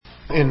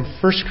In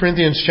 1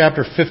 Corinthians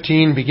chapter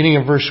 15, beginning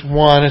of verse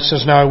 1, it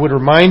says, "Now I would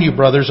remind you,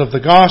 brothers, of the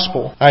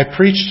gospel I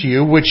preached to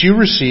you, which you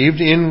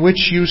received, in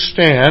which you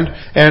stand,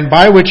 and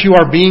by which you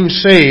are being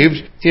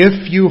saved,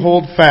 if you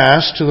hold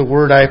fast to the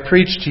word I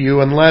preached to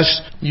you,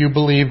 unless you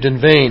believed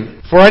in vain.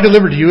 For I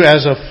delivered to you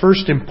as of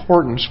first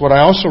importance what I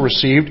also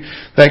received,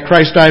 that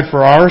Christ died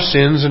for our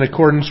sins in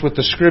accordance with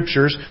the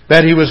Scriptures,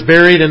 that He was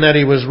buried, and that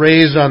He was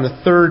raised on the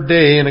third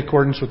day in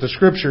accordance with the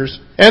Scriptures,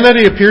 and that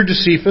He appeared to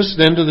Cephas,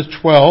 then to the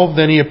 12,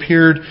 then He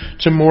appeared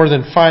to more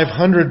than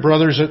 500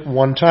 brothers at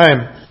one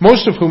time,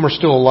 most of whom are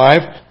still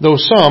alive, though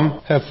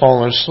some have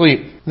fallen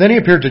asleep. Then He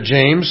appeared to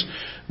James,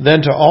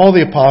 then to all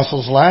the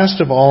apostles, last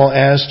of all,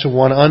 as to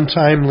one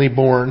untimely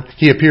born,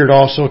 He appeared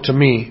also to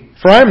me.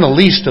 For I am the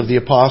least of the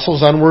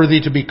apostles, unworthy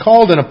to be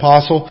called an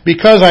apostle,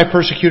 because I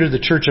persecuted the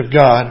church of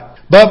God.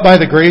 But by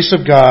the grace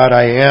of God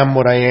I am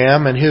what I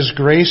am, and His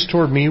grace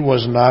toward me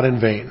was not in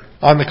vain.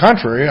 On the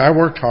contrary, I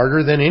worked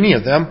harder than any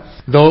of them,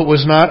 though it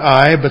was not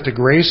I, but the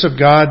grace of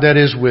God that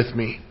is with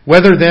me.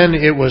 Whether then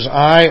it was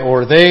I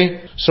or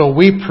they, so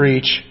we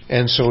preach,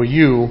 and so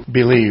you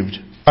believed."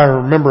 I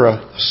remember a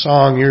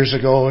song years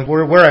ago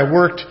where I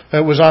worked.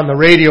 It was on the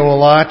radio a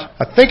lot.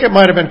 I think it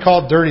might have been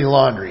called Dirty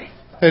Laundry.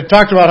 It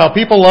talked about how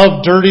people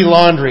love dirty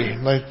laundry.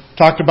 They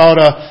talked about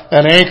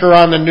an anchor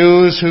on the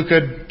news who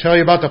could tell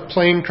you about the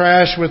plane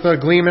crash with a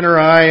gleam in her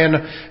eye,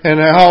 and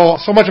how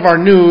so much of our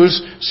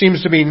news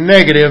seems to be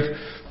negative.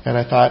 And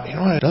I thought,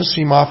 it does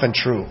seem often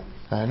true.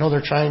 I know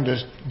they're trying to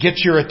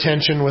get your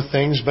attention with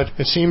things, but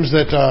it seems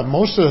that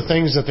most of the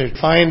things that they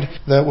find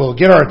that will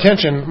get our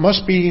attention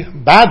must be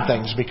bad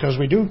things, because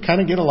we do kind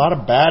of get a lot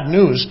of bad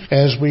news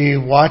as we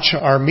watch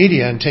our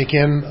media and take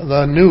in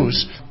the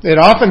news. It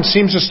often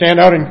seems to stand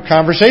out in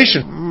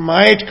conversation.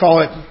 Might call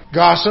it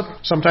gossip.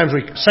 Sometimes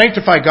we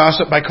sanctify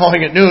gossip by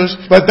calling it news,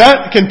 but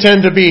that can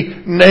tend to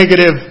be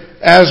negative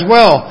as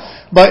well.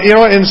 But,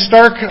 in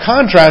stark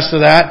contrast to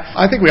that,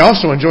 I think we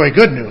also enjoy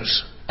good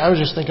news. I was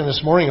just thinking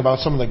this morning about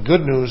some of the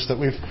good news that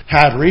we've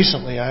had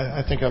recently.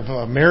 I think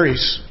of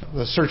Mary's,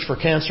 the search for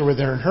cancer with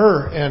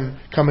her, and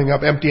coming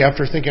up empty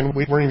after thinking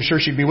we weren't even sure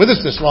she'd be with us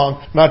this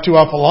long, not too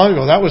awful long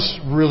ago. That was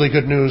really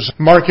good news.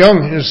 Mark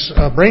Young, his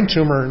brain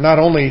tumor not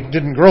only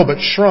didn't grow, but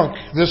shrunk.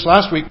 This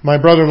last week, my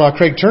brother-in-law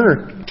Craig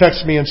Turner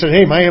texted me and said,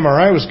 "Hey, my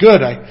MRI was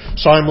good." I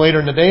saw him later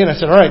in the day, and I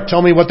said, "All right,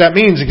 tell me what that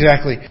means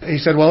exactly." He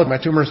said, "Well, my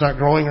tumor's not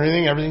growing or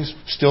anything. Everything's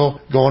still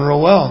going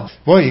real well."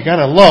 Boy, you kind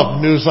of love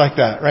news like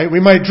that, right? We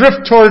might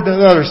drift toward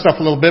the other stuff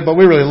a little bit, but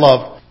we really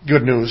love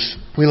good news.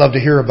 We love to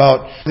hear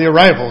about the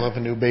arrival of a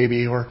new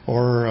baby or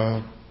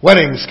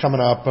weddings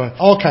coming up,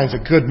 all kinds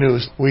of good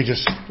news. We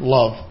just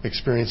love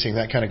experiencing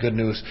that kind of good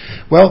news.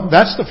 Well,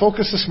 that's the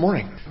focus this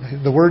morning.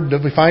 The word that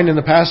we find in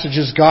the passage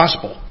is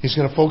gospel. He's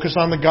going to focus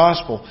on the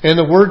gospel. And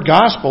the word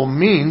gospel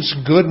means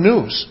good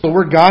news. The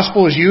word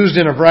gospel is used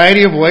in a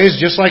variety of ways,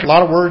 just like a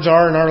lot of words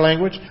are in our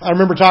language. I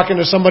remember talking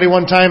to somebody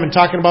one time and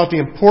talking about the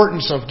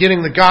importance of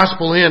getting the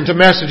gospel into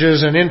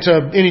messages and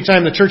into any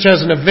time the church has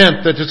an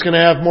event that it's going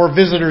to have more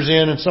visitors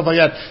in and stuff like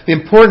that. The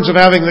importance of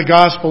having the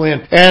gospel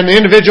in. And the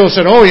individual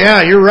said, "Oh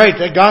yeah, you're right,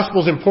 that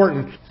gospel's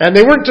important." And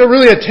they weren't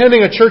really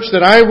attending a church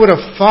that I would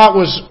have thought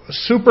was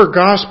super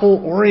gospel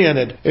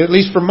oriented, at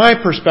least from my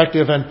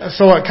perspective. And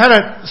so it kind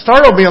of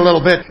startled me a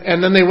little bit.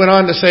 And then they went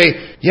on to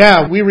say,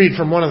 "Yeah, we read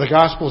from one of the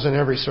gospels in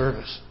every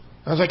service."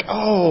 I was like,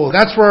 oh,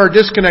 that's where our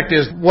disconnect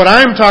is. What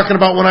I'm talking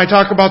about when I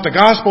talk about the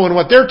gospel and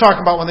what they're talking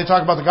about when they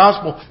talk about the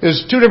gospel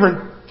is two different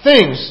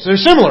things.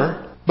 They're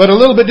similar, but a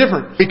little bit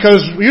different.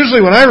 Because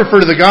usually when I refer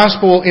to the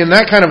gospel in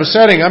that kind of a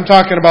setting, I'm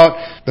talking about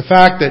the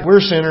fact that we're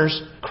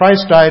sinners.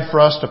 Christ died for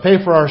us to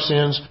pay for our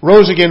sins,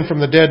 rose again from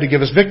the dead to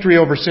give us victory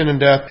over sin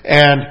and death,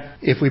 and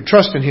if we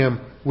trust in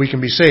Him, we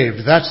can be saved.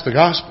 That's the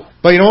gospel.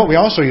 But you know what? We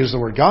also use the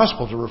word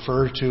gospel to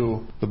refer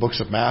to the books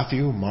of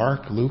Matthew,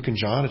 Mark, Luke, and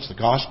John. It's the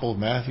Gospel of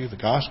Matthew, the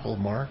Gospel of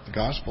Mark, the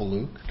Gospel of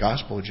Luke, the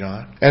Gospel of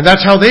John. And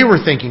that's how they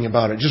were thinking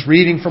about it, just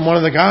reading from one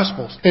of the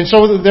Gospels. And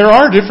so there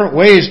are different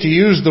ways to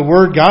use the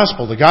word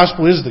gospel. The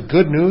gospel is the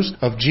good news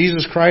of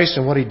Jesus Christ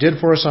and what He did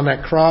for us on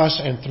that cross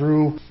and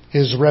through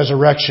His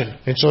resurrection.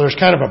 And so there's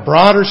kind of a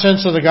broader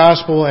sense of the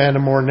gospel and a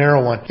more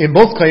narrow one. In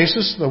both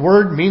cases, the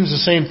word means the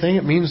same thing.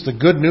 It means the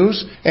good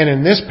news. And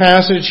in this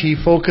passage, he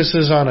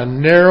focuses on a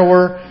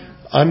narrower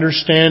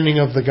understanding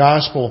of the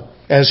gospel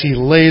as he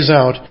lays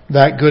out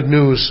that good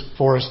news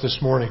for us this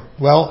morning.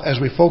 Well, as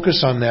we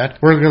focus on that,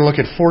 we're going to look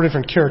at 4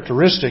 different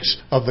characteristics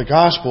of the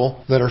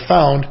gospel that are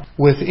found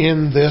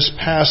within this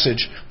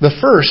passage. The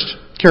first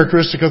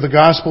characteristic of the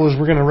gospel is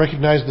we're going to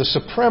recognize the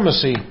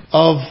supremacy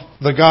of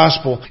the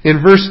gospel.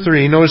 In verse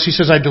 3, notice he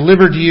says, "I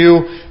delivered to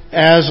you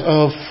as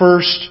of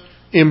first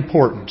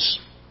importance."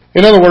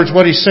 In other words,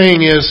 what he's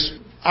saying is,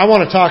 I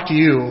want to talk to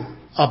you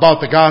about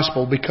the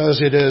gospel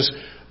because it is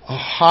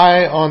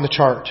high on the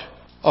chart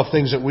of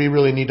things that we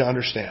really need to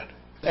understand.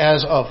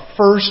 As of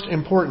first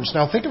importance.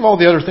 Now think of all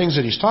the other things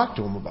that he's talked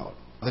to him about.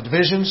 The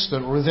divisions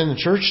that were within the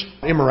church,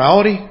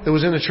 immorality that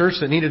was in the church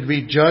that needed to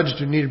be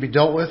judged and needed to be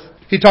dealt with.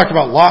 He talked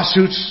about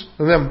lawsuits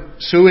and them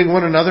suing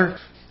one another.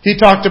 He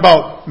talked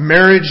about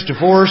marriage,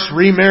 divorce,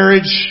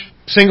 remarriage,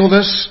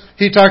 singleness.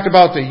 He talked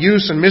about the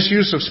use and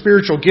misuse of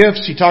spiritual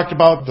gifts. He talked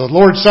about the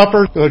Lord's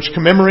Supper, which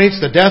commemorates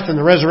the death and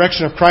the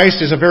resurrection of Christ,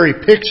 is a very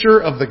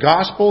picture of the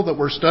gospel that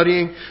we're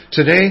studying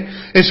today.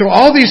 And so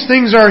all these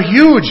things are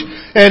huge.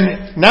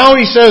 And now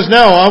he says,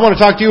 now I want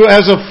to talk to you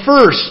as of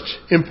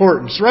first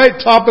importance, right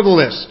top of the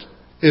list,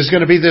 is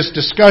going to be this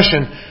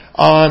discussion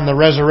on the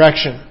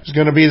resurrection. It's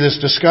going to be this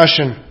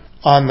discussion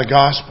on the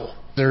gospel.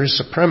 There is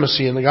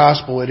supremacy in the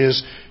gospel. It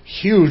is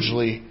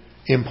hugely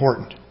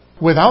important.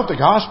 Without the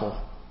gospel,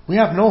 we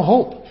have no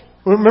hope.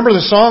 Remember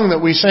the song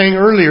that we sang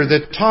earlier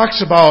that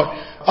talks about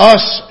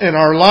us and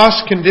our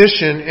lost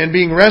condition and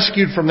being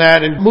rescued from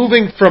that and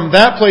moving from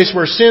that place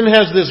where sin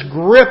has this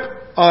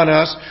grip on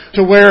us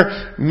to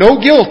where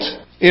no guilt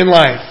in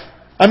life.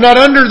 I'm not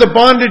under the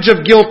bondage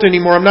of guilt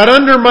anymore. I'm not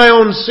under my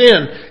own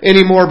sin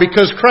anymore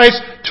because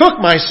Christ took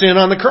my sin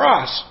on the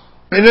cross.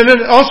 And then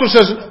it also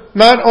says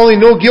not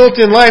only no guilt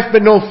in life,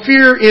 but no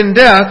fear in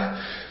death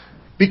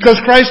because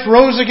Christ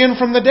rose again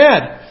from the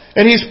dead.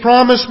 And He's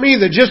promised me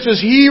that just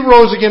as He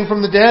rose again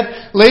from the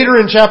dead, later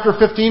in chapter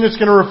 15 it's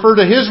going to refer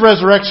to His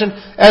resurrection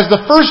as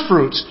the first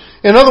fruits.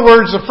 In other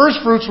words, the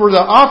first fruits were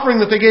the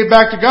offering that they gave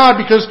back to God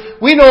because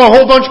we know a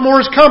whole bunch more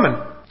is coming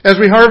as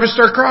we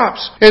harvest our crops.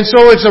 And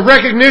so it's a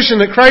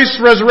recognition that Christ's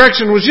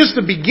resurrection was just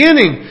the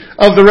beginning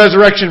of the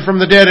resurrection from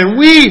the dead, and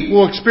we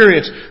will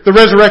experience the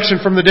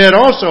resurrection from the dead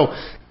also.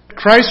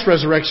 Christ's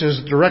resurrection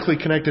is directly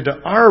connected to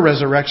our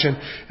resurrection.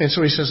 And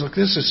so he says, look,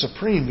 this is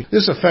supreme.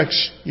 This affects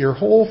your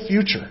whole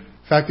future.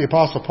 In fact, the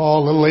Apostle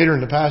Paul, a little later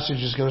in the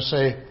passage, is going to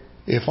say,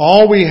 if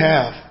all we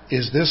have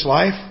is this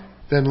life,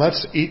 then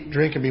let's eat,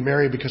 drink, and be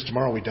merry because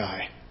tomorrow we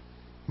die.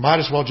 Might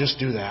as well just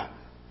do that.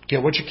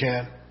 Get what you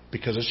can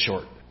because it's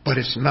short. But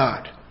it's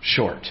not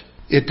short.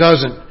 It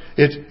doesn't.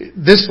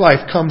 This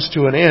life comes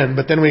to an end,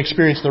 but then we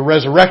experience the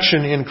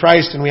resurrection in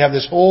Christ and we have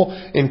this whole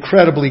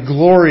incredibly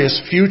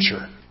glorious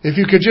future. If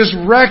you could just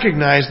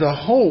recognize the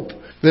hope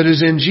that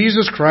is in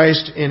Jesus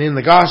Christ and in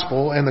the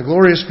gospel and the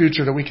glorious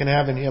future that we can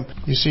have in Him.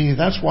 You see,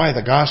 that's why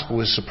the gospel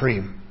is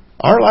supreme.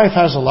 Our life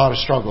has a lot of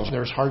struggles.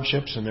 There's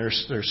hardships and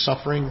there's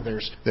suffering,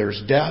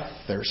 there's death,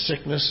 there's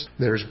sickness,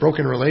 there's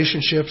broken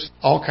relationships,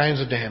 all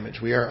kinds of damage.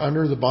 We are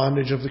under the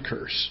bondage of the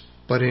curse.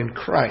 But in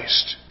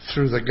Christ,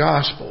 through the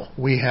gospel,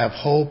 we have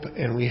hope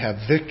and we have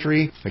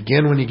victory.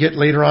 Again, when you get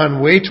later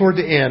on, way toward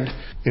the end,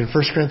 in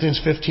 1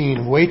 Corinthians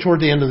 15, way toward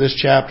the end of this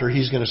chapter,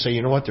 he's going to say,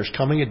 you know what, there's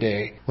coming a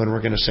day when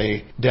we're going to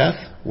say, death,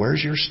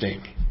 where's your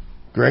sting?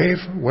 Grave,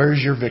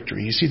 where's your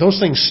victory? You see, those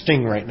things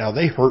sting right now.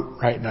 They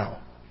hurt right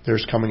now.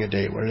 There's coming a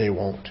day where they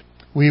won't.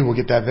 We will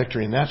get that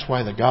victory, and that's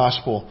why the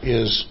gospel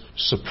is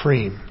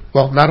supreme.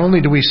 Well, not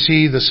only do we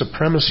see the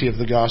supremacy of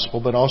the gospel,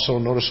 but also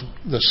notice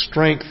the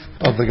strength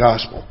of the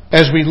gospel.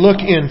 As we look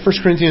in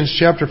 1 Corinthians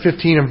chapter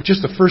 15, and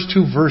just the first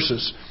two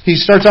verses, he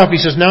starts off, he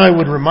says, now I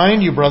would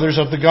remind you, brothers,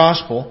 of the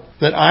gospel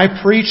that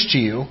I preached to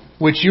you,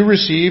 which you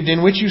received,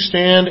 in which you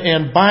stand,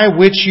 and by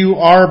which you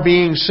are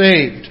being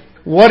saved.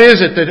 What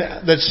is it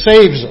that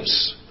saves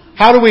us?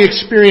 How do we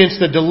experience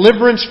the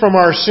deliverance from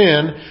our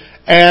sin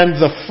and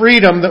the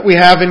freedom that we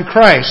have in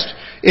Christ?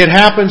 It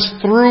happens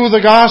through the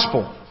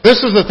gospel.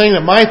 This is the thing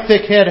that my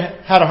thick head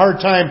had a hard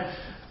time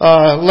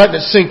letting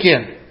it sink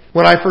in.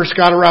 When I first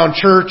got around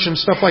church and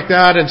stuff like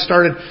that and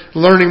started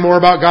learning more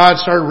about God,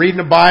 started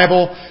reading the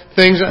Bible,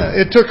 things,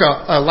 it took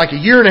like a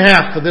year and a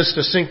half for this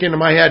to sink into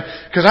my head.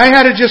 Because I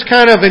had it just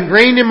kind of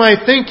ingrained in my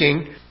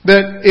thinking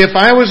that if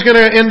I was going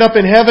to end up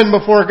in heaven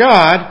before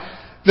God,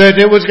 that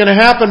it was going to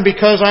happen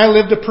because I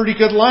lived a pretty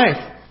good life.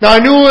 Now, I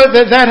knew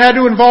that had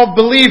to involve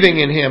believing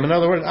in Him. In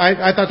other words,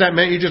 I thought that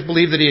meant you just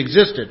believed that He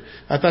existed.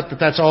 I thought that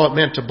that's all it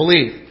meant to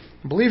believe.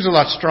 Believe's a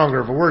lot stronger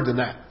of a word than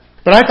that.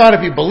 But I thought if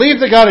you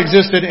believed that God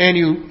existed and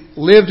you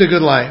lived a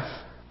good life,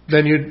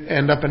 then you'd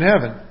end up in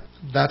heaven.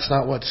 That's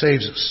not what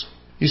saves us.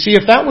 You see,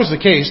 if that was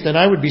the case, then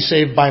I would be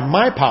saved by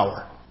my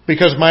power,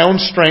 because of my own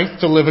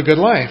strength to live a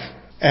good life.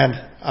 And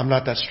I'm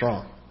not that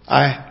strong.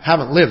 I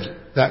haven't lived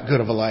that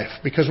good of a life.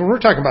 Because when we're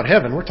talking about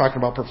heaven, we're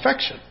talking about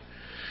perfection.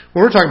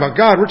 When we're talking about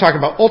God, we're talking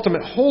about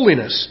ultimate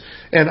holiness.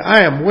 And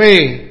I am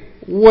way,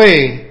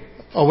 way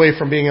away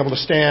from being able to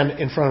stand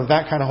in front of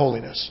that kind of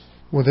holiness.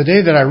 Well, the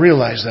day that I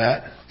realized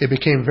that, it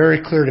became very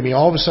clear to me.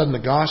 All of a sudden, the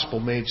gospel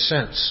made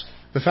sense.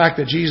 The fact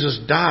that Jesus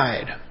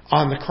died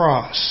on the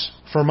cross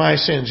for my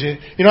sins.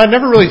 You know, I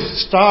never really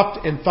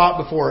stopped and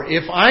thought before,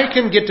 if I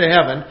can get to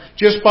heaven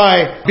just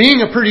by being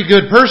a pretty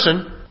good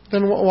person,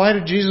 then why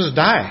did Jesus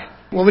die?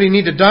 What would He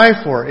need to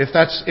die for if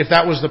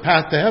that was the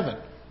path to heaven?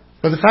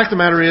 But the fact of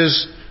the matter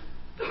is,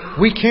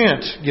 we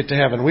can't get to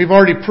heaven. We've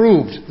already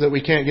proved that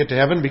we can't get to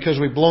heaven because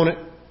we've blown it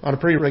on a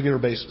pretty regular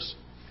basis.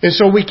 And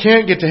so we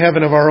can't get to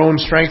heaven of our own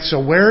strength.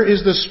 So where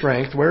is the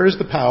strength? Where is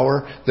the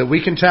power that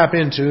we can tap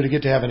into to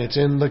get to heaven? It's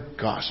in the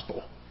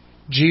gospel.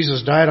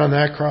 Jesus died on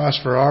that cross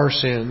for our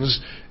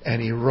sins,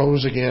 and He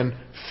rose again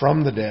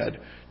from the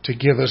dead to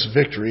give us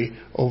victory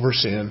over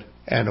sin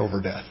and over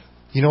death.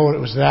 You know what? It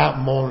was that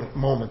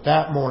moment,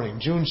 that morning,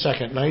 June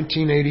 2nd,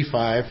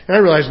 1985. And I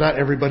realize not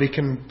everybody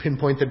can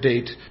pinpoint the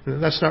date.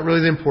 That's not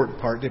really the important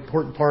part. The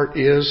important part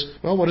is,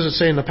 well, what does it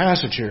say in the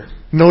passage here?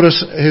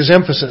 Notice his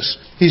emphasis.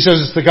 He says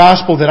it's the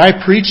gospel that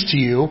I preached to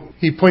you.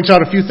 He points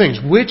out a few things.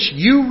 Which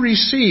you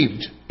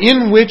received,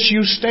 in which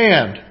you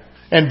stand,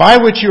 and by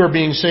which you are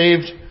being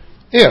saved,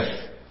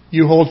 if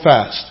you hold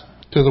fast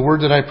to the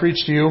word that I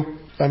preached to you,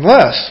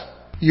 unless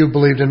you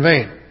believed in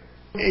vain.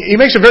 He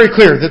makes it very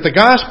clear that the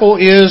gospel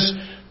is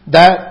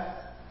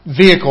that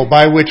vehicle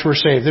by which we're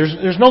saved.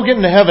 There's no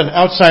getting to heaven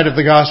outside of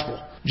the gospel.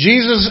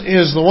 Jesus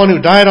is the one who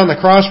died on the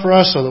cross for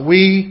us so that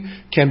we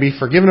can be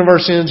forgiven of our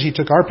sins. He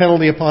took our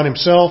penalty upon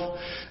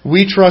Himself.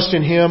 We trust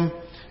in Him,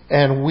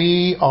 and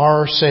we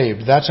are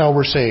saved. That's how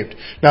we're saved.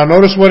 Now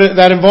notice what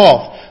that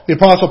involved. The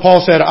Apostle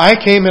Paul said, I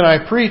came and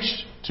I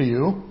preached to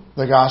you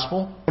the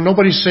gospel.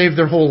 Nobody's saved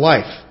their whole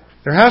life.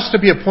 There has to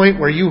be a point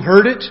where you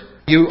heard it,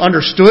 you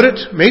understood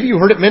it. Maybe you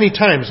heard it many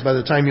times by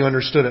the time you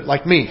understood it,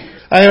 like me.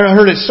 I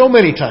heard it so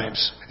many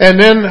times.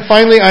 And then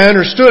finally I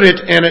understood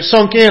it and it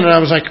sunk in and I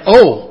was like,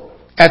 oh,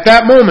 at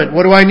that moment,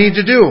 what do I need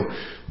to do?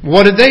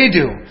 What did they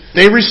do?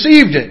 They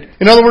received it.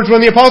 In other words,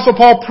 when the Apostle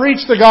Paul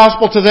preached the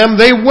gospel to them,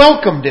 they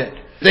welcomed it.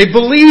 They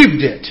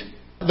believed it.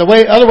 The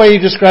other way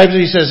he describes it,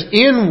 he says,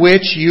 in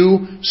which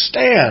you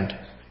stand.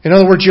 In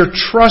other words, you're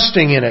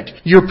trusting in it.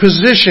 Your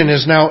position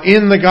is now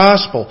in the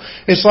gospel.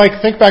 It's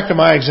like, think back to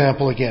my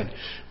example again.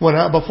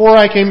 Before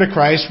I came to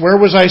Christ, where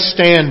was I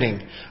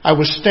standing? I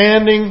was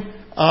standing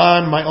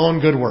on my own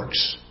good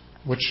works,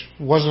 which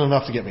wasn't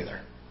enough to get me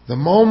there. The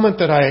moment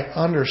that I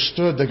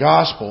understood the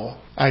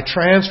gospel, I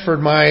transferred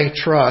my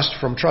trust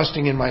from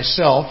trusting in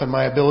myself and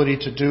my ability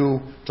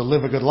to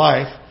live a good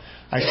life.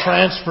 I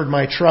transferred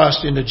my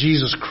trust into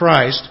Jesus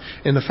Christ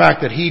in the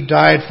fact that He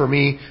died for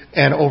me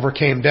and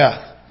overcame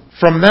death.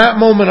 From that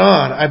moment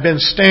on, I've been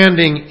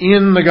standing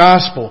in the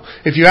gospel.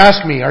 If you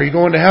ask me, are you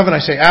going to heaven? I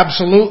say,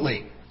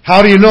 absolutely.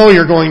 How do you know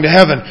you're going to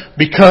heaven?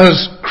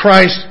 Because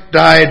Christ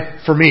died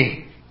for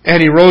me.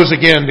 And He rose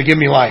again to give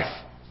me life.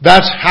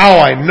 That's how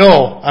I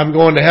know I'm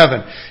going to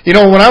heaven. You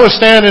know, when I was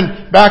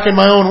standing back in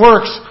my own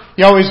works,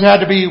 you always had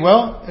to be,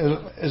 well,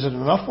 is it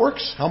enough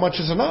works? How much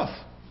is enough?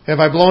 Have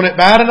I blown it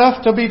bad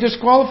enough to be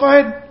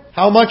disqualified?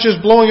 How much is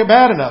blowing it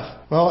bad enough?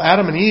 Well,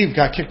 Adam and Eve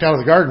got kicked out of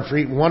the garden for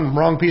eating one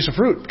wrong piece of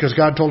fruit because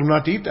God told them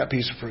not to eat that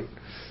piece of fruit.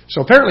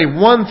 So apparently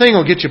one thing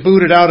will get you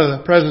booted out of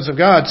the presence of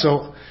God.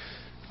 So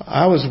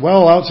I was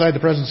well outside the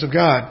presence of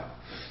God.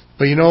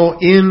 But you know,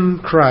 in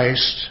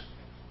Christ,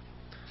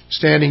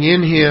 standing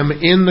in Him,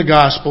 in the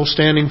gospel,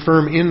 standing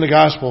firm in the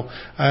gospel,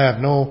 I have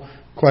no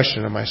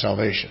question of my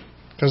salvation.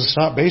 Because it's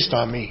not based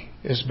on me.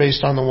 It's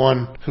based on the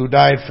one who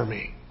died for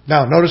me.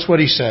 Now, notice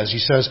what he says. He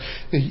says,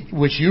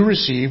 which you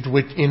received,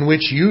 in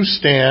which you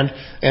stand,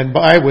 and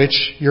by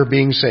which you're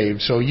being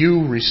saved. So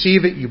you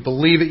receive it, you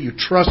believe it, you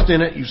trust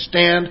in it, you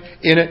stand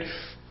in it.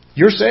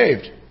 You're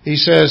saved. He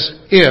says,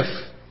 if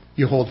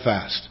you hold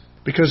fast.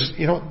 Because,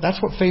 you know,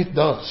 that's what faith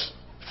does.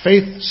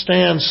 Faith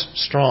stands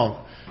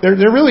strong. There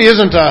really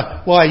isn't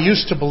well, I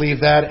used to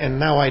believe that and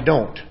now I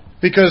don't.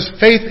 Because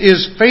faith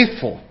is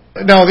faithful.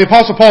 Now, the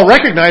Apostle Paul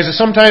recognizes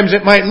sometimes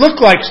it might look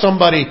like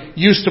somebody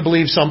used to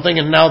believe something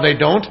and now they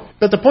don't.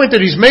 But the point that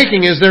he's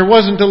making is there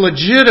wasn't a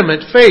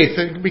legitimate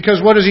faith.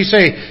 Because what does he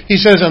say? He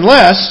says,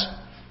 unless,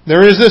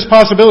 there is this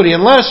possibility,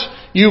 unless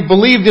you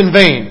believed in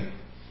vain.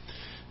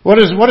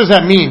 What does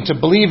that mean, to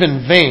believe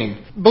in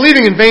vain?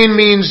 Believing in vain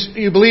means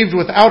you believed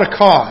without a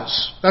cause.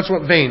 That's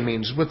what vain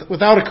means,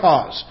 without a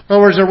cause. In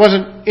other words, there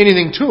wasn't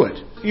anything to it.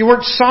 You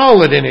weren't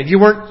solid in it. You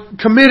weren't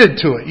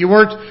committed to it. You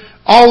weren't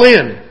all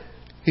in.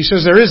 He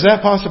says there is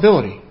that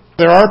possibility.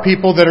 There are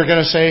people that are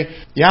going to say,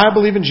 yeah, I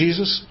believe in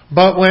Jesus,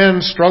 but when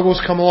struggles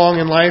come along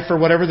in life or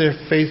whatever, their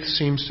faith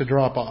seems to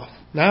drop off.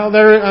 Now,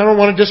 I don't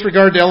want to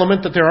disregard the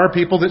element that there are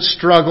people that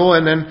struggle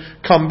and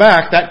then come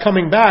back. That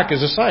coming back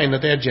is a sign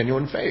that they had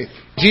genuine faith.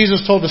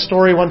 Jesus told a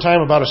story one time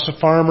about a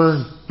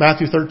farmer,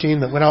 Matthew 13,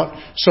 that went out,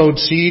 sowed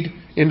seed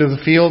into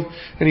the field,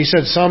 and he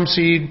said some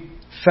seed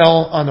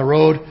fell on the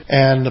road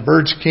and the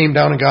birds came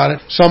down and got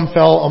it. Some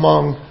fell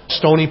among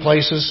stony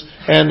places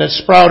and it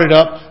sprouted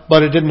up,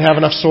 but it didn't have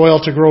enough soil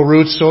to grow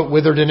roots, so it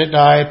withered and it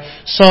died.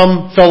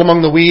 Some fell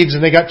among the weeds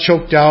and they got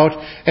choked out.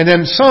 And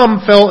then some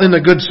fell in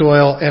the good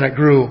soil and it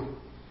grew.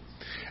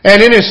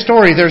 And in his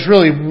story, there's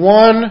really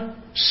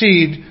one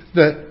seed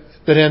that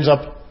ends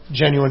up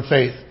genuine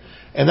faith.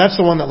 And that's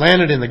the one that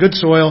landed in the good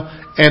soil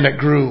and it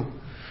grew.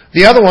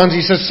 The other ones,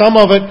 he says, some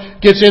of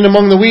it gets in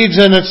among the weeds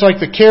and it's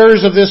like the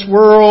cares of this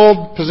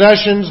world,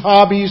 possessions,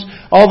 hobbies,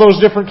 all those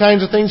different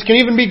kinds of things,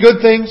 can even be good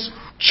things,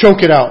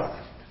 choke it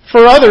out.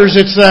 For others,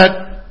 it's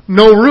that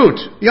no root.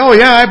 Oh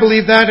yeah, I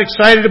believe that,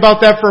 excited about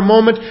that for a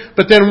moment,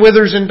 but then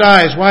withers and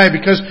dies. Why?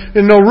 Because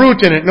there's no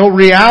root in it, no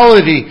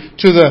reality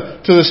to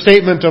the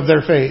statement of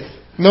their faith.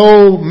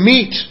 No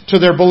meat to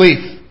their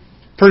belief.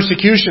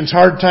 Persecutions,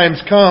 hard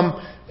times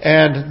come,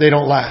 and they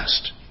don't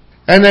last.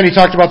 And then he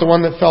talked about the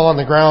one that fell on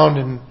the ground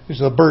and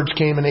the birds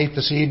came and ate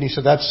the seed. And he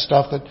said that's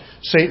stuff that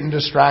Satan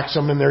distracts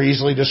them and they're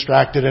easily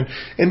distracted. And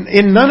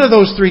in none of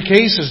those three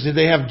cases did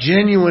they have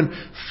genuine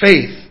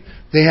faith.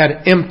 They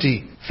had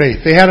empty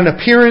faith. They had an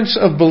appearance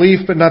of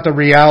belief, but not the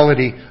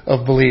reality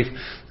of belief.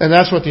 And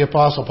that's what the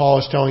Apostle Paul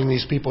is telling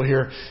these people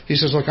here. He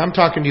says, look, I'm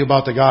talking to you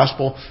about the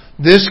gospel.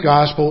 This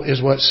gospel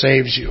is what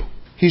saves you.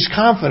 He's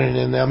confident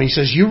in them. He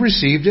says, you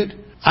received it.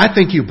 I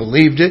think you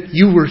believed it.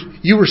 You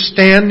were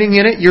standing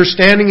in it. You're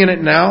standing in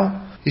it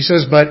now. He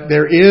says, but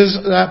there is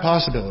that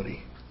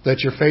possibility that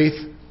your faith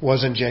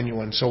wasn't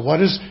genuine. So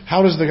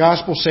how does the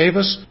gospel save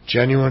us?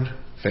 Genuine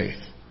faith.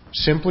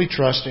 Simply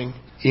trusting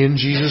in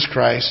Jesus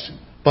Christ,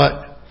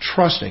 but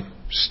trusting,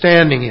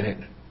 standing in it,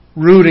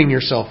 rooting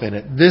yourself in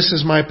it. This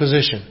is my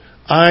position.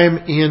 I'm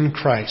in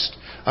Christ.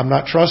 I'm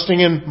not trusting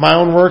in my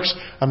own works.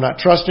 I'm not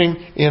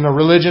trusting in a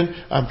religion.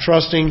 I'm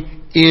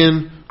trusting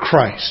in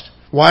Christ.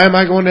 Why am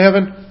I going to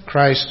heaven?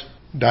 Christ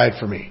died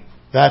for me.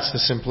 That's the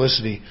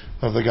simplicity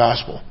of the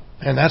gospel.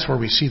 And that's where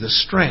we see the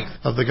strength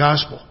of the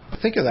gospel.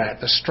 Think of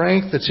that. The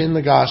strength that's in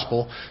the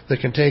gospel that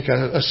can take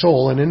a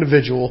soul, an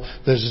individual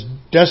that's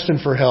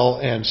destined for hell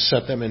and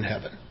set them in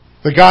heaven.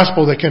 The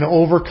gospel that can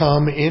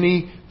overcome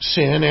any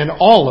sin and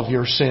all of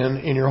your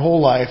sin in your whole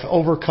life,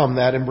 overcome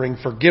that and bring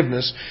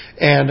forgiveness.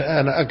 And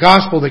a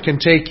gospel that can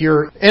take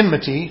your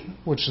enmity,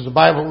 which is the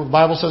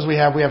Bible says we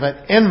have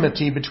an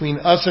enmity between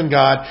us and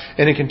God,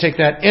 and it can take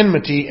that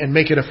enmity and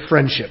make it a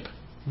friendship.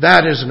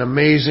 That is an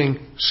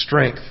amazing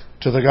strength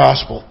to the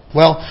gospel.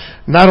 Well,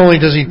 not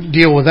only does he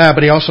deal with that,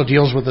 but he also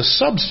deals with the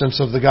substance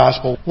of the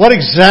gospel. What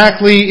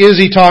exactly is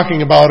he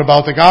talking about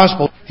the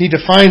gospel? He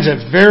defines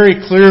it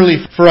very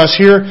clearly for us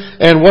here.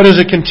 And what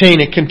does it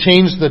contain? It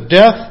contains the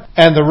death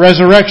and the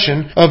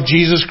resurrection of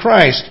Jesus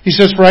Christ. He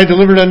says, for I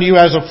delivered unto you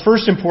as of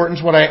first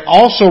importance what I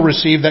also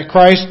received, that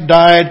Christ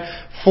died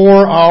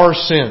for our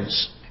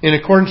sins, in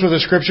accordance with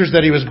the Scriptures,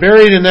 that He was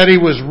buried and that He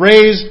was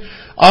raised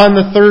on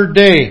the third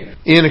day,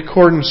 in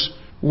accordance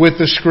with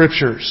the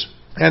Scriptures,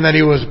 and that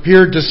He was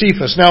appeared to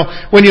Cephas.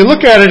 Now, when you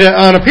look at it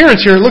on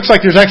appearance here, it looks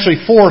like there's actually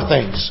four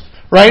things,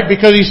 right?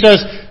 Because he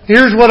says,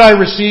 here's what I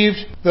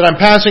received that I'm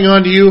passing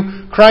on to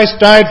you. Christ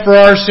died for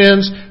our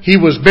sins. He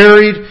was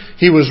buried.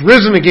 He was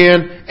risen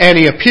again. And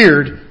He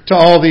appeared to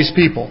all these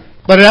people.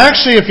 But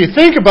actually, if you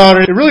think about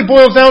it, it really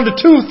boils down to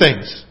two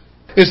things.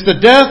 It's the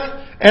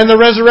death and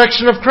the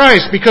resurrection of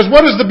Christ. Because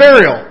what is the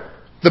burial?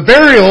 The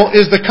burial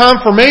is the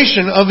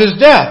confirmation of His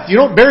death. You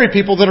don't bury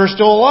people that are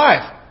still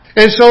alive.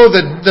 And so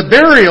the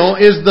burial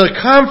is the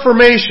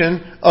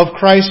confirmation of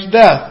Christ's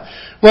death.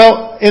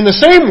 Well, in the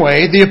same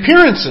way, the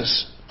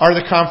appearances are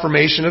the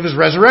confirmation of His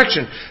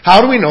resurrection.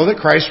 How do we know that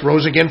Christ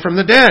rose again from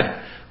the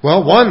dead?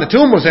 Well, one, the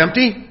tomb was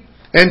empty.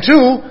 And two,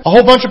 a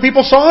whole bunch of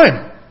people saw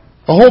Him.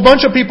 A whole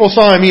bunch of people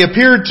saw Him. He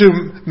appeared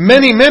to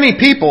many, many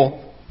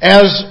people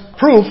as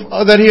proof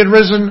that He had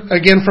risen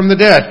again from the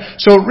dead.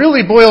 So it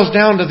really boils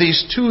down to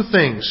these two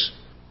things.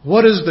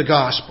 What is the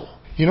gospel?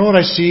 You know what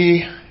I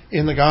see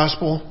in the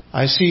gospel?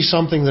 I see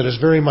something that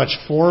is very much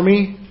for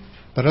me,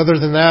 but other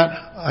than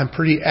that, I'm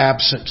pretty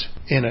absent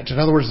in it. In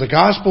other words, the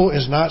gospel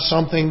is not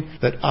something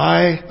that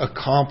I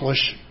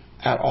accomplish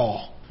at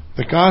all.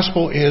 The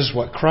gospel is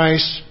what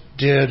Christ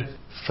did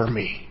for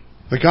me.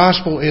 The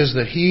gospel is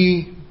that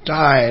He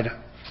died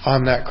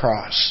on that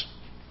cross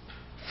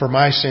for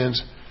my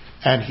sins,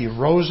 and He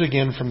rose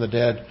again from the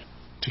dead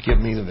to give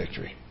me the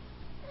victory.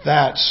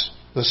 That's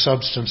the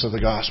substance of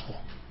the gospel.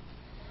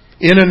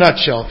 In a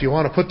nutshell, if you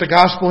want to put the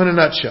gospel in a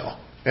nutshell,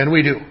 and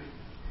we do,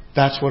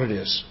 that's what it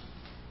is.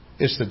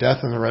 It's the death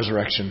and the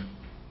resurrection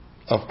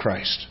of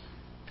Christ.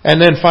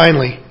 And then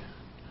finally,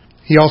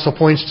 he also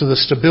points to the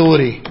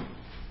stability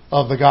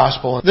of the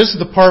gospel. This is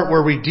the part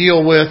where we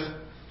deal with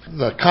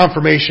the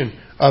confirmation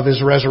of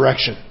His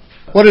resurrection.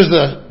 What is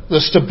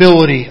the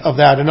stability of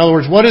that? In other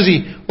words, what does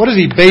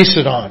he base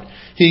it on?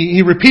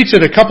 He repeats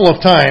it a couple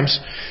of times,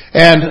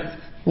 and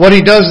what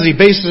he does is he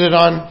bases it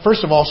on,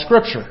 first of all,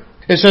 Scripture.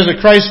 It says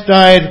that Christ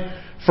died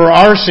for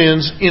our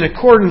sins in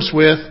accordance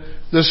with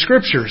the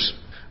Scriptures.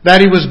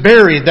 That He was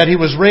buried, that He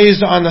was raised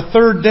on the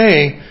third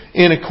day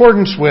in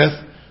accordance with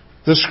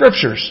the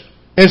Scriptures.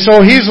 And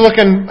so he's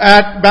looking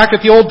back at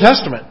the Old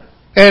Testament.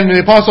 And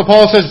the Apostle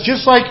Paul says,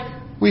 just like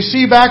we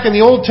see back in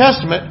the Old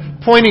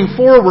Testament, pointing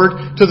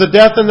forward to the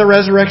death and the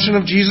resurrection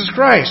of Jesus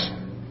Christ.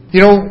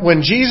 You know,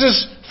 when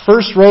Jesus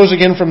first rose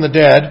again from the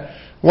dead,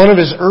 one of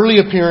His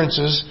early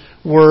appearances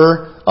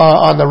were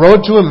on the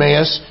road to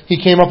Emmaus. He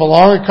came up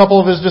along a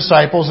couple of His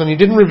disciples, and He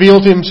didn't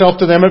reveal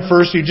Himself to them at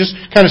first. He just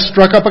kind of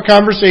struck up a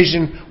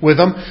conversation with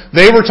them.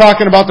 They were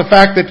talking about the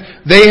fact that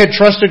they had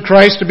trusted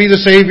Christ to be the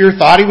Savior,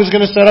 thought He was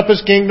going to set up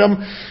His kingdom.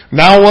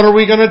 Now what are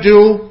we going to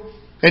do?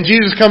 And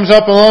Jesus comes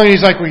up along and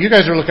He's like, well, you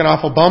guys are looking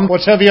awful bummed.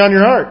 What's heavy on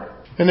your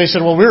heart? And they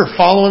said, well, we were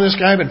following this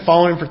guy, been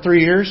following Him for 3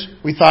 years.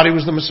 We thought He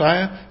was the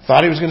Messiah,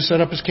 thought He was going to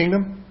set up His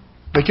kingdom.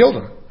 They killed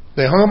Him.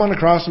 They hung Him on the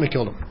cross and they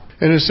killed Him.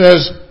 And it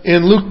says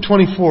in Luke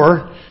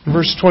 24, In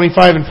verse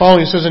 25 and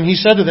following, it says, "And he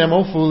said to them,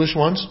 O foolish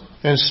ones,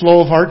 and slow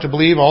of heart to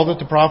believe all that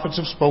the prophets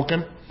have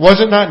spoken. Was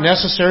it not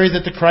necessary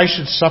that the Christ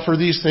should suffer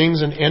these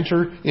things and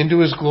enter into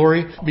His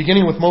glory?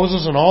 Beginning with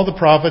Moses and all the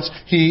prophets,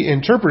 He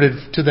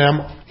interpreted to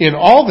them in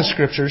all the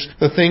Scriptures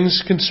the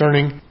things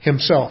concerning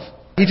Himself."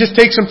 He just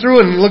takes them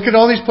through and look at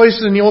all these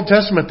places in the Old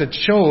Testament that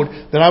showed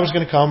that I was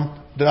going to come,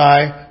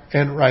 die,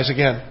 and rise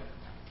again.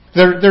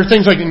 There are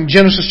things like in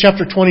Genesis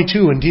chapter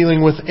 22 in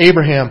dealing with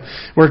Abraham,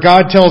 where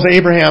God tells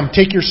Abraham,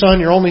 take your son,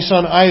 your only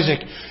son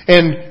Isaac,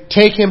 and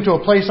take him to a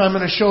place I'm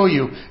going to show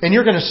you, and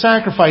you're going to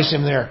sacrifice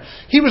him there.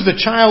 He was the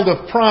child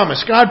of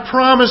promise. God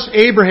promised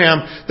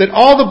Abraham that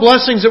all the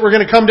blessings that were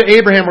going to come to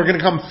Abraham were going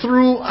to come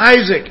through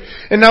Isaac.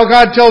 And now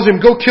God tells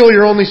him, go kill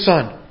your only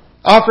son.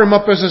 Offer him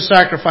up as a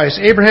sacrifice.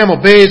 Abraham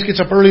obeys,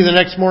 gets up early the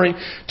next morning,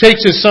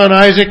 takes his son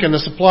Isaac and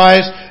the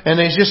supplies, and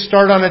they just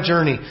start on a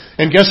journey.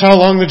 And guess how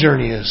long the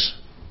journey is?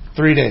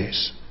 3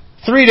 days.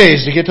 3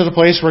 days to get to the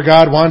place where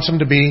God wants him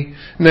to be.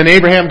 And then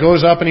Abraham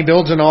goes up and he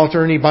builds an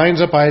altar and he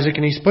binds up Isaac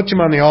and he puts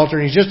him on the altar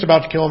and he's just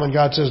about to kill him and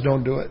God says,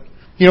 don't do it.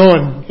 You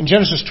know, in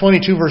Genesis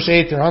 22 verse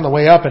 8, they're on the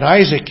way up and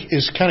Isaac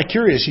is kind of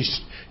curious.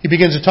 He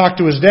begins to talk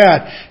to his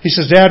dad. He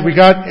says, Dad, we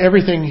got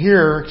everything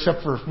here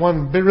except for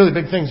one really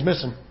big thing's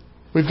missing.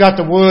 We've got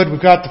the wood,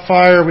 we've got the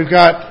fire, we've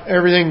got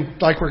everything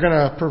like we're going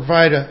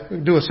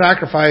to do a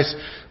sacrifice,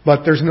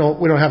 but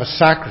we don't have a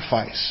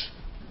sacrifice.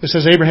 It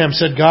says, Abraham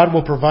said, God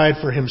will provide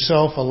for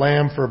himself a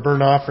lamb for a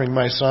burnt offering,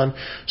 my son.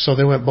 So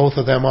they went both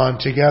of them on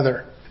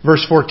together.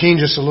 Verse 14,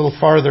 just a little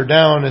farther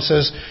down, it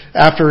says,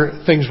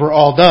 after things were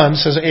all done,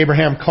 it says,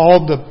 Abraham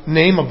called the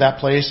name of that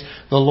place,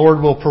 the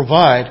Lord will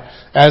provide.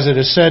 As it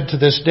is said to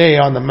this day,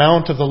 on the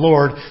mount of the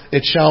Lord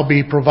it shall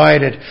be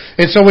provided.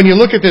 And so when you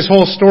look at this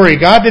whole story,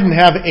 God didn't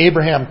have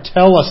Abraham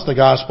tell us the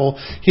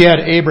gospel. He had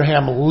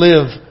Abraham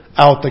live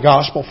out the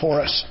gospel for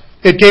us.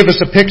 It gave us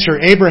a picture.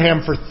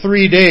 Abraham, for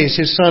 3 days,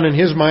 his son in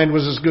his mind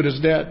was as good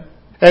as dead.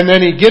 And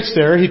then he gets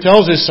there, he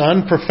tells his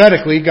son,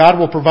 prophetically, God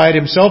will provide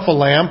himself a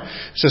lamb.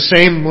 It's the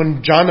same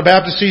when John the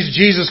Baptist sees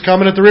Jesus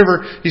coming at the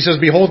river. He says,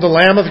 behold the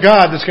Lamb of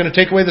God that's going to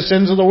take away the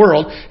sins of the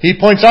world. He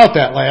points out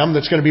that lamb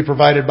that's going to be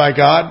provided by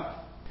God.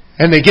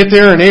 And they get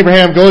there and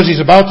Abraham goes,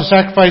 he's about to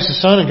sacrifice his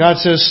son and God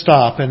says,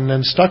 stop. And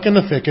then stuck in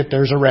the thicket,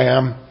 there's a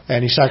ram and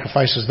he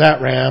sacrifices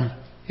that ram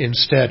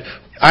instead.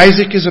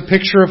 Isaac is a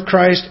picture of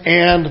Christ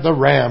and the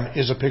ram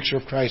is a picture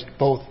of Christ,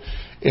 both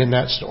in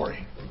that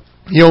story.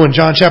 You know, in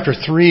John chapter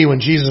 3, when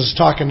Jesus is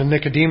talking to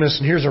Nicodemus,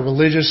 and here's a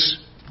religious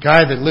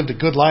guy that lived a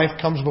good life,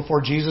 comes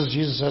before Jesus.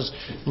 Jesus says,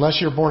 unless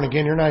you're born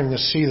again, you're not even going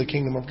to see the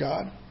kingdom of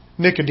God.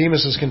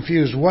 Nicodemus is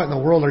confused. What in the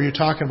world are you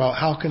talking about?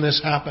 How can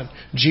this happen?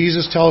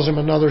 Jesus tells him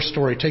another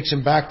story, takes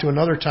him back to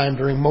another time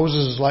during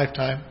Moses'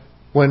 lifetime,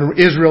 when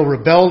Israel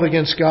rebelled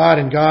against God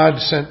and God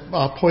sent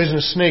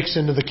poisonous snakes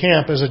into the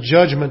camp as a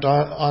judgment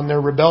on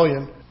their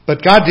rebellion.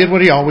 But God did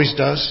what He always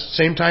does.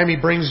 Same time He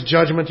brings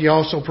judgment, He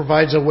also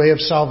provides a way of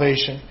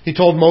salvation. He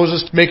told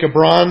Moses to make a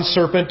bronze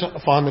serpent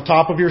on the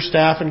top of your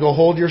staff and go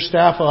hold your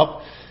staff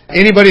up.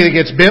 Anybody that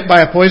gets bit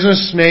by a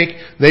poisonous snake,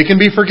 they can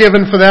be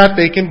forgiven for that.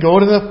 They can go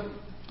to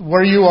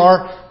where you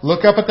are,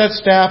 look up at that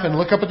staff and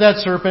look up at that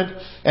serpent,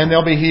 and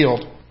they'll be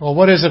healed. Well,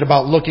 what is it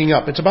about looking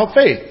up? It's about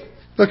faith.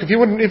 Look, if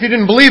you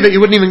didn't believe it, you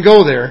wouldn't even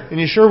go there, and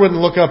you sure wouldn't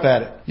look up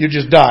at it. You'd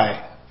just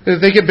die. If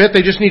they get bit,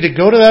 they just need to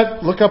go to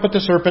that, look up at the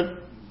serpent,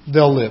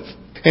 they'll live.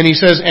 And he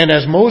says, and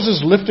as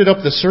Moses lifted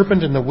up the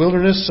serpent in the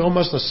wilderness, so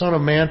must the Son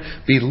of Man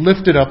be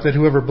lifted up, that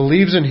whoever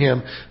believes in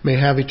Him may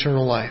have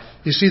eternal life.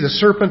 You see the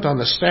serpent on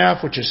the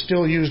staff, which is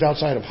still used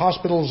outside of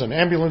hospitals and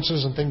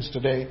ambulances and things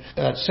today.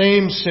 That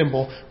same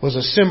symbol was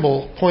a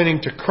symbol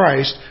pointing to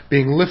Christ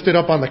being lifted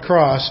up on the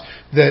cross,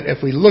 that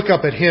if we look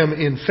up at Him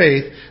in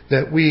faith,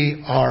 that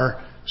we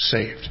are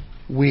saved.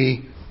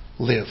 We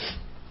live.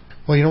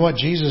 Well, you know what?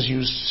 Jesus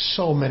used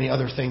so many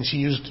other things. He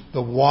used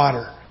the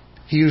water.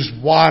 He used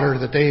water,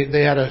 that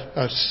they had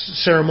a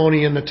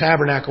ceremony in the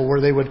tabernacle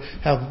where they would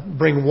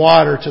bring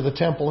water to the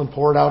temple and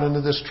pour it out into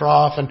this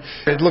trough. And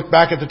it looked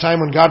back at the time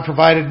when God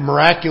provided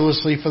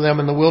miraculously for them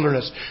in the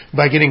wilderness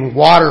by getting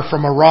water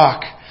from a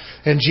rock.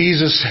 And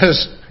Jesus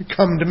says,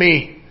 come to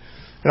me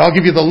and I'll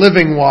give you the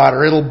living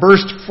water. It'll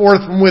burst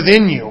forth from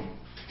within you.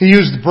 He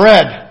used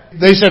bread.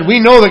 They said, we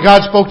know that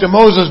God spoke to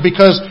Moses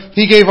because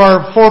He gave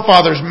our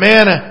forefathers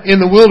manna in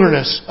the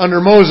wilderness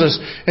under Moses.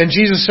 And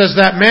Jesus says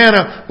that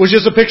manna was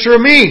just a picture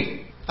of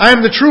me. I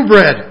am the true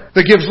bread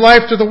that gives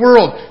life to the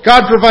world.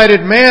 God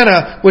provided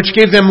manna, which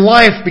gave them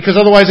life, because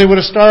otherwise they would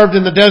have starved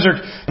in the desert.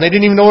 And they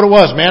didn't even know what it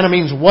was. Manna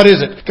means, what is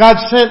it? God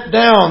sent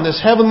down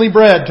this heavenly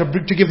bread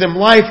to give them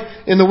life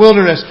in the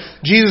wilderness.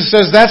 Jesus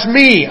says, that's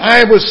me.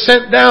 I was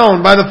sent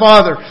down by the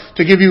Father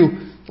to give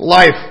you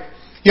life.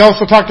 He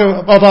also talked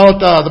about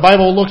the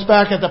Bible looks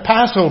back at the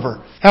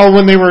Passover. How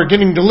when they were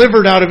getting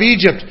delivered out of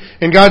Egypt,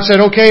 and God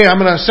said, okay,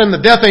 I'm going to send the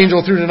death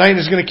angel through tonight,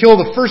 and he's going to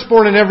kill the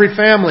firstborn in every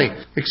family,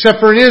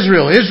 except for in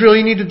Israel. Israel,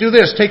 you need to do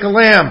this. Take a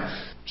lamb,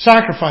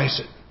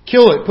 sacrifice it,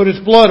 kill it, put its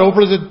blood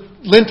over the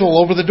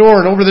lintel, over the door,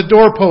 and over the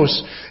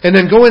doorposts, and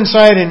then go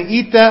inside and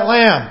eat that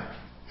lamb.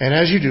 And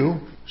as you do,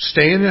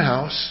 stay in the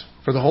house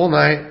for the whole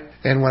night,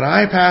 And when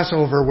I pass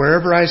over,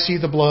 wherever I see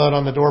the blood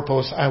on the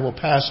doorpost, I will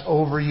pass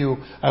over you.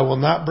 I will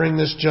not bring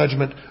this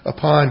judgment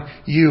upon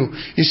you.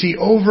 You see,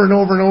 over and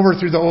over and over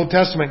through the Old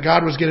Testament,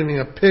 God was giving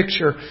a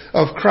picture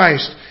of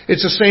Christ.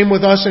 It's the same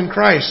with us in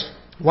Christ.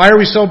 Why are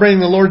we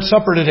celebrating the Lord's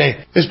Supper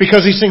today? It's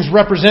because these things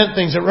represent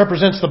things. It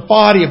represents the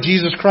body of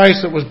Jesus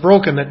Christ that was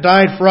broken, that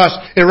died for us.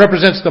 It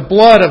represents the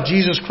blood of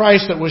Jesus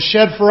Christ that was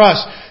shed for us.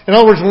 In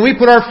other words, when we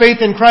put our faith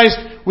in Christ,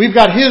 we've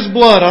got His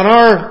blood on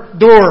our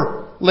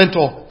door,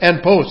 lintel, and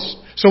posts.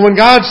 So when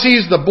God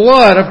sees the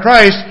blood of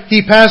Christ,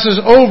 He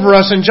passes over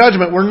us in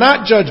judgment. We're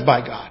not judged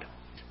by God.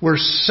 We're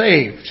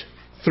saved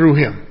through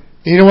Him.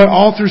 You know what?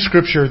 All through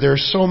Scripture,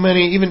 there's so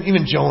many,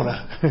 even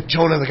Jonah.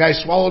 Jonah, the guy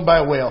swallowed by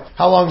a whale.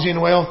 How long is he in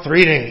a whale?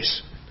 3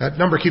 days. That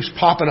number keeps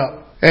popping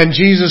up. And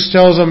Jesus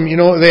tells them,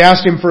 they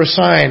asked Him for a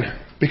sign,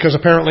 because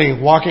apparently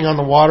walking on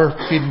the water,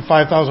 feeding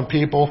 5,000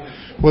 people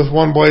with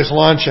one boy's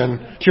lunch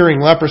and curing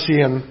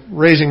leprosy and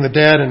raising the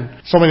dead and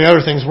so many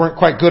other things weren't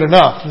quite good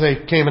enough. They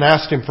came and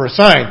asked Him for a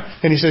sign.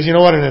 And He says, you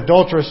know what? An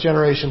adulterous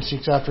generation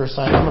seeks after a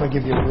sign. I'm going to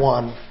give you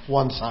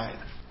one sign.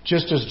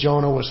 Just as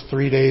Jonah was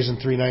 3 days and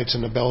 3 nights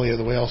in the belly of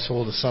the whale, so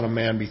will the Son of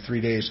Man be 3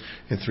 days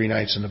and 3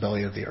 nights in the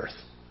belly of the earth.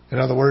 In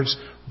other words,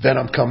 then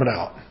I'm coming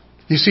out.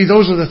 You see,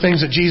 those are the things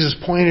that Jesus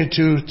pointed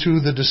to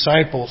the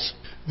disciples.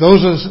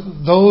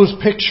 Those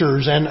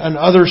pictures and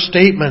other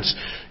statements.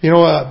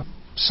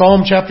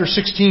 Psalm chapter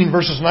 16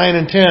 verses 9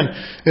 and 10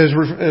 is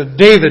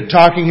David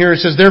talking here.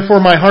 It says, therefore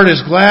my heart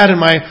is glad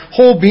and my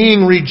whole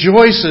being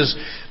rejoices.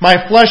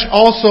 My flesh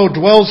also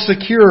dwells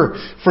secure,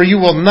 for you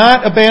will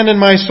not abandon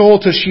my soul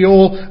to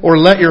Sheol or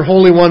let your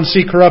Holy One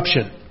see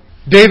corruption.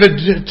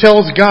 David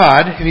tells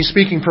God, and he's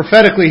speaking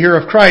prophetically here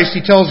of Christ,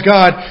 he tells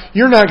God,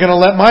 you're not going to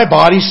let my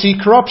body see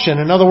corruption.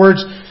 In other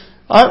words,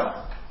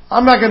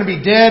 I'm not going to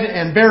be dead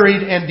and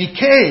buried and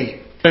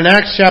decay. In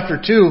Acts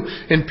chapter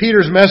 2, in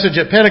Peter's message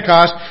at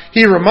Pentecost,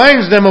 he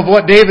reminds them of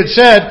what David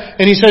said,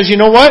 and he says, you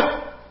know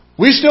what?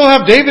 We still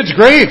have David's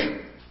grave.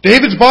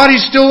 David's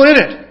body's still in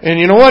it. And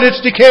you know what?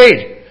 It's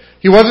decayed.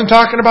 He wasn't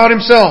talking about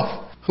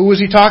himself. Who was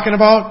he talking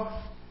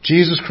about?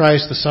 Jesus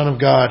Christ, the Son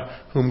of God,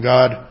 whom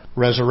God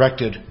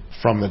resurrected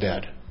from the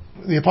dead.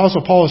 The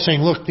Apostle Paul is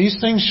saying, look, these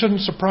things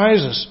shouldn't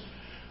surprise us.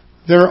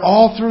 They're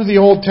all through the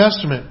Old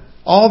Testament.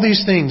 All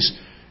these things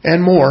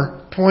and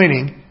more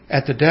pointing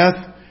at the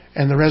death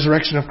and the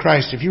resurrection of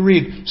Christ. If you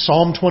read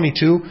Psalm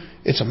 22,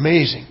 it's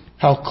amazing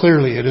how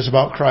clearly it is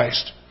about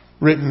Christ,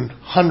 written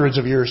hundreds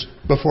of years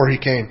before He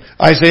came.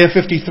 Isaiah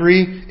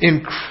 53,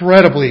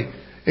 incredibly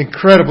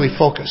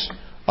focused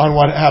on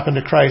what happened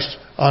to Christ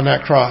on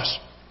that cross.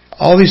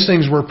 All these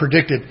things were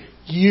predicted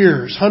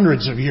years,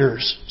 hundreds of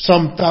years,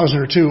 some 1,000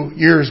 or 2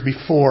 years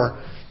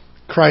before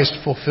Christ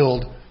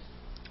fulfilled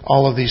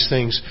all of these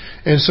things.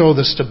 And so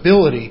the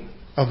stability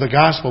of the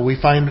gospel, we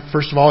find,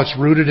 first of all, it's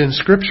rooted in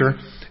Scripture.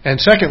 And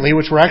secondly,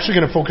 which we're actually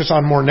going to focus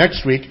on more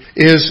next week,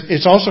 is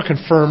it's also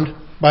confirmed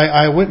by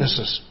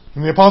eyewitnesses.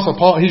 And the Apostle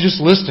Paul, he's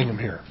just listing them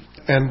here.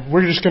 And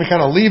we're just going to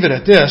kind of leave it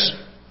at this.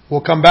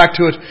 We'll come back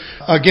to it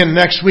again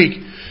next week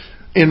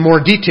in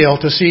more detail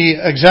to see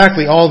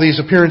exactly all these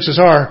appearances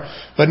are.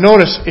 But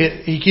notice,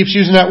 he keeps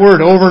using that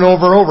word over and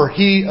over and over.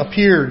 He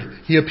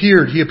appeared, He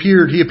appeared, He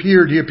appeared, He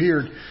appeared, He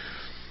appeared.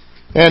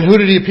 And who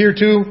did He appear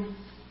to?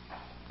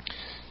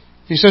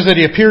 He says that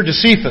He appeared to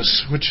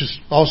Cephas, which is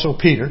also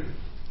Peter.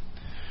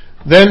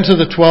 Then to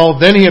the 12.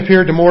 Then He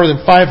appeared to more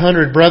than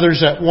 500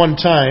 brothers at one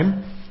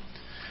time.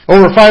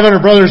 Over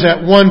 500 brothers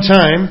at one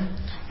time.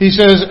 He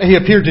says He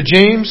appeared to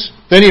James.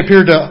 Then He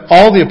appeared to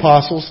all the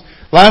apostles.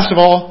 Last of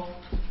all,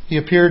 He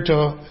appeared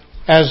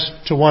as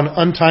to one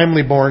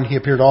untimely born. He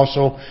appeared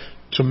also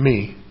to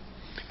me.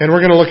 And we're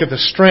going to look at the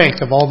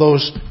strength of all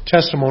those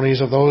testimonies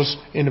of those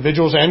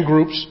individuals and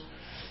groups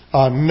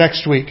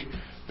next week,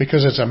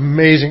 because it's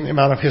amazing the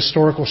amount of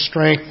historical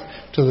strength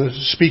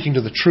speaking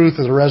to the truth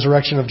of the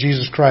resurrection of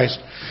Jesus Christ.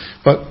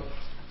 But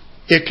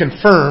it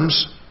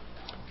confirms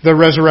the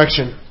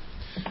resurrection.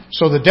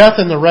 So the death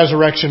and the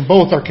resurrection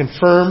both are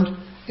confirmed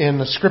in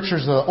the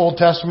Scriptures of the Old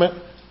Testament,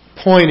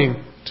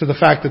 pointing to the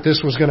fact that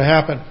this was going to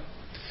happen.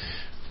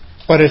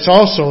 But it's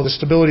also, the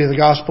stability of the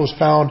gospel is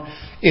found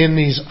in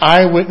these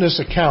eyewitness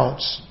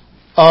accounts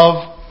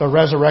of the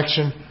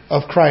resurrection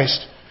of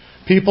Christ.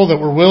 People that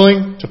were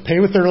willing to pay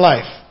with their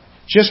life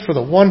just for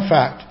the one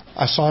fact,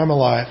 I saw Him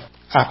alive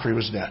after He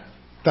was dead.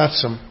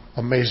 That's some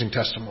amazing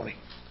testimony.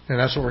 And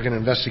that's what we're going to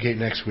investigate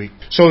next week.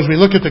 So as we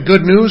look at the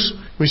good news,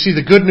 we see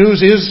the good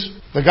news is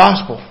the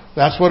gospel.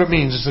 That's what it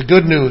means. It's the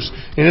good news.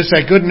 And it's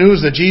that good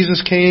news that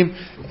Jesus came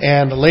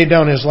and laid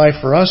down His life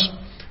for us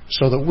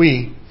so that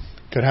we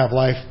could have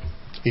life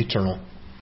eternal.